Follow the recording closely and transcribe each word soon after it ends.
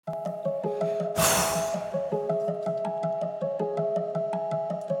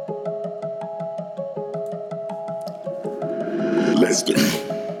Lezter.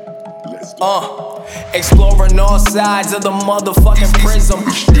 Exploring all sides of the motherfucking prism.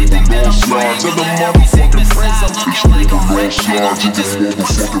 Exploring all sides of the motherfucking prism. Exploring all sides of the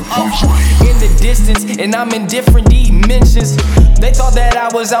motherfucking prism. In the distance, and I'm in different dimensions. They thought that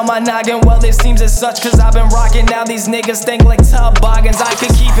I was on my noggin, well it seems as such, cause I've been rocking. Now these niggas think like toboggans. I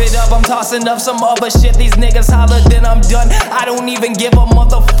could keep it up, I'm tossing up some other shit. These niggas holler, then I'm done. I don't even give a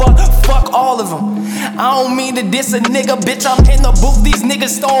motherfuck, fuck all of them. I don't mean to diss a nigga, bitch, I'm in the booth. These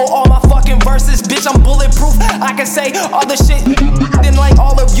niggas stole all my fucking verses, bitch, I'm bulletproof. I can say all the shit, then like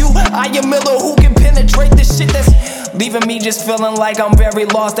all of you, I am Miller who can penetrate the shit that's leaving me just feeling like I'm very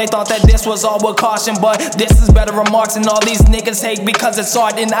lost. They thought that this was all with caution, but this is better remarks. And all these niggas hate because it's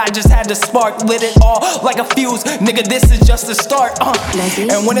art, and I just had to spark, lit it all like a fuse. Nigga, this is just the start.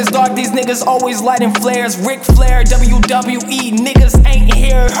 And when it's dark, these niggas always lighting flares. Ric Flair, WWE, niggas ain't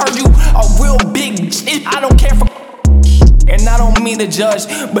here. Heard you a real big shit. I don't care for. And I don't mean to judge,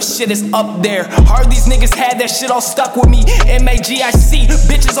 but shit is up there. Heard these niggas had that shit all stuck with me. MAGIC,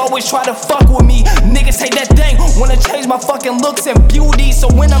 bitches always try to fuck with me. Niggas hate that thing, wanna change my fucking looks and beauty. So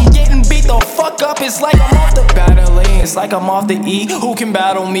when I'm getting beat the fuck up, it's like I'm off the battling. It's like I'm off the E, who can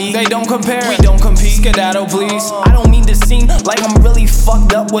battle me? They don't compare, we don't compete. Skedaddle please. I don't mean to seem like I'm really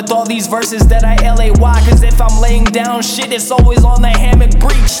fucked up with all these verses that I LAY. Cause if I'm laying down shit, it's always on the hammock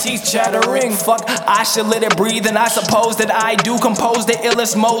breach. She's chattering, fuck, I should let it breathe. And I suppose that I do compose the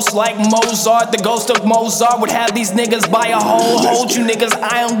illest most, like Mozart. The ghost of Mozart would have these niggas buy a whole. Hold you niggas,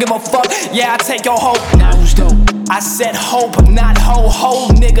 I don't give a fuck. Yeah, I take your hope. Now who's dope? I said hope, not ho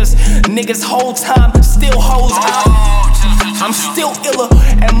niggas. Niggas whole time still hoes out. I'm still iller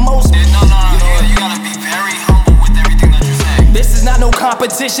and most. You gotta be very humble with everything that you say. This is not no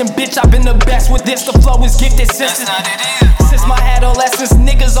competition, bitch. I've been the best with this. The flow is gifted since That's not it is. Since my adolescence,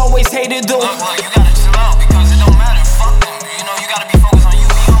 niggas always hated the. Look, you gotta chill out because it don't matter. Fuck them. You gotta be focused on you.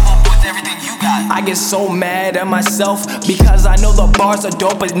 Be humble with everything you got. I get so mad at myself because I know the bars are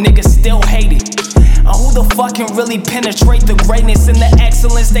dope, but niggas still hate it. Who the fuck can really penetrate the greatness and the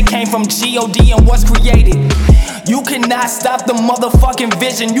excellence that came from G.O.D. and what's created? You cannot stop the motherfucking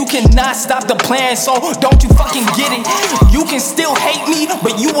vision. You cannot stop the plan, so don't you fucking get it. You can still hate me,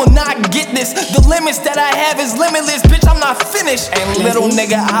 but you will not get this. The limits that I have is limitless, bitch, I'm not finished. And little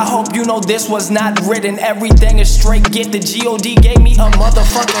nigga, I hope you know this was not written. Everything is straight, get the G.O.D. gave me a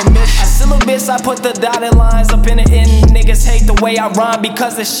motherfucking mission. A syllabus, I put the dotted lines up in it, and niggas hate the way I rhyme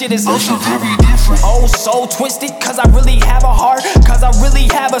because the shit is oh so twisted, cause I really have a heart, cause I really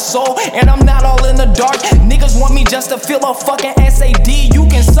have a soul, and I'm not all in the dark. Niggas want me just to feel a fucking SAD. You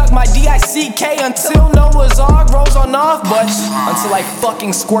can suck my DICK until Noah's Ark rolls on off, but until I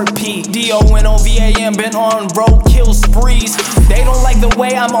fucking squirt pee. DONOVAM been on roadkill sprees. They don't like the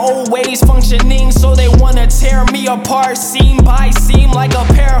way I'm always functioning, so they wanna tear me apart, seam by seam, like a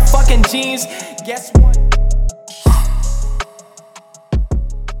pair of fucking jeans. Guess